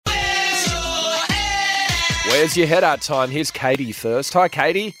Where's your head at time? Here's Katie first. Hi,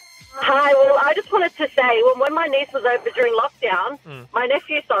 Katie. Hi, well, I just wanted to say, when my niece was over during lockdown, my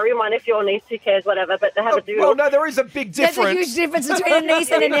nephew or niece, who cares, whatever, but they have a doodle. Well, no, there is a big difference. There's a huge difference between a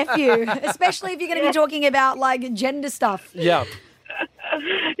niece and a nephew, especially if you're going to be talking about, like, gender stuff. Yeah.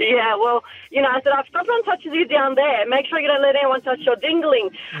 Yeah, well, I said, if someone touches you down there, make sure you don't let anyone touch your dingling.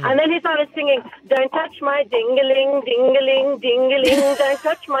 And then he started singing, don't touch my dingling, dingling, dingling, don't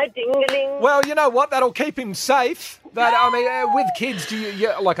touch my dingling. Well, you know what? That'll keep him safe. But, I mean, with kids,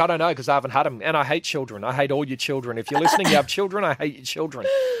 I don't know, because I haven't had them, and I hate children. I hate all your children. If you're listening, you have children, I hate your children.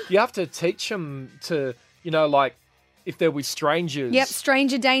 You have to teach them to, if they're with strangers. Yep,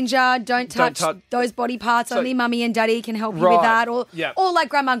 stranger danger, don't touch those body parts. So- Only mummy and daddy can help you Right, with that. Or yeah. or like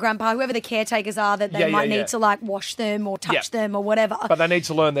grandma and grandpa, whoever the caretakers are, that they might need to like wash them or touch them or whatever. But they need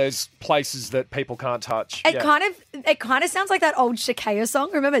to learn there's places that people can't touch. It kind of sounds like that old Shakira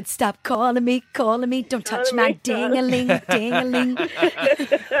song. Remember, it's stop calling me, don't touch my ding-a-ling, ding-a-ling.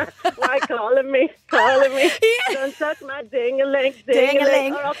 Why calling me? Don't touch my ding-a-ling,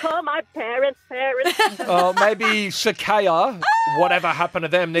 ding-a-ling. Or I'll call my parents. Oh, maybe Shakaya, whatever happened to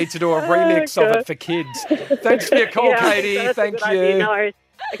them, need to do a remix of it for kids. Thanks for your call, Katie. That's a Thank good you. idea, no worries.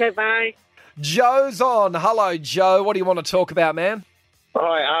 Okay, bye. Joe's on. Hello, Joe. What do you want to talk about, man?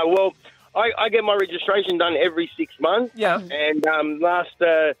 Hi. I get my registration done every 6 months. Yeah. And last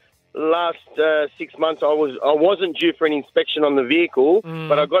 6 months, I wasn't due for an inspection on the vehicle,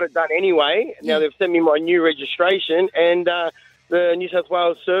 but I got it done anyway. Now they've sent me my new registration, and the New South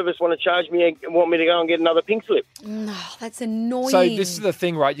Wales Service want to charge me and want me to go and get another pink slip. No, that's annoying. So this is the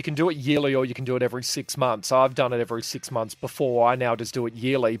thing, right? You can do it yearly or you can do it every 6 months. I've done it every 6 months before. I now just do it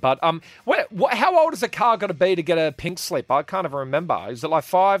yearly. But how old is a car got to be to get a pink slip? I can't even remember. Is it like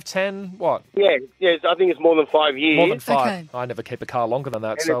 5, 10, what? Yeah, I think it's more than 5 years. More than 5. Okay. I never keep a car longer than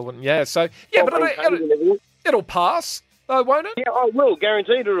that. And So, I wouldn't- yeah. So, yeah, but it'll pass, though, won't it? Yeah, I will.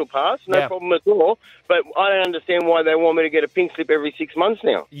 Guaranteed it'll pass. No Yeah. problem at all. But I don't understand why they want me to get a pink slip every 6 months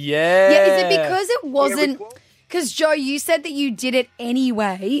now. Yeah. Yeah, is it because it wasn't... Every 12? Because, Joe, you said that you did it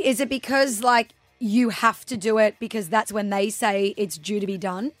anyway. Is it because, like, you have to do it because that's when they say it's due to be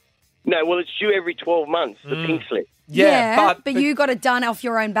done? No, well, it's due every 12 months, the pink slip. Yeah, but you got it done off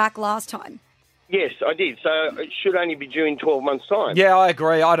your own back last time. Yes, I did. So it should only be due in 12 months' time. Yeah, I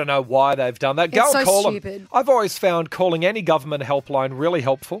agree. I don't know why they've done that. Go It's and so call stupid. them. I've always found calling any government helpline really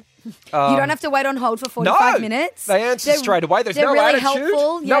helpful. You don't have to wait on hold for 45 minutes. They answer They're- straight away. There's they're no really attitude.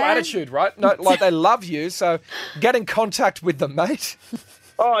 helpful, No yeah. attitude, right? No, like they love you, so get in contact with them, mate.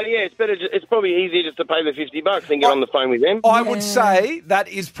 Oh, yeah, it's better. It's probably easier just to pay the $50 and get on the phone with them. I would say that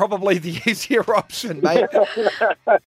is probably the easier option, mate.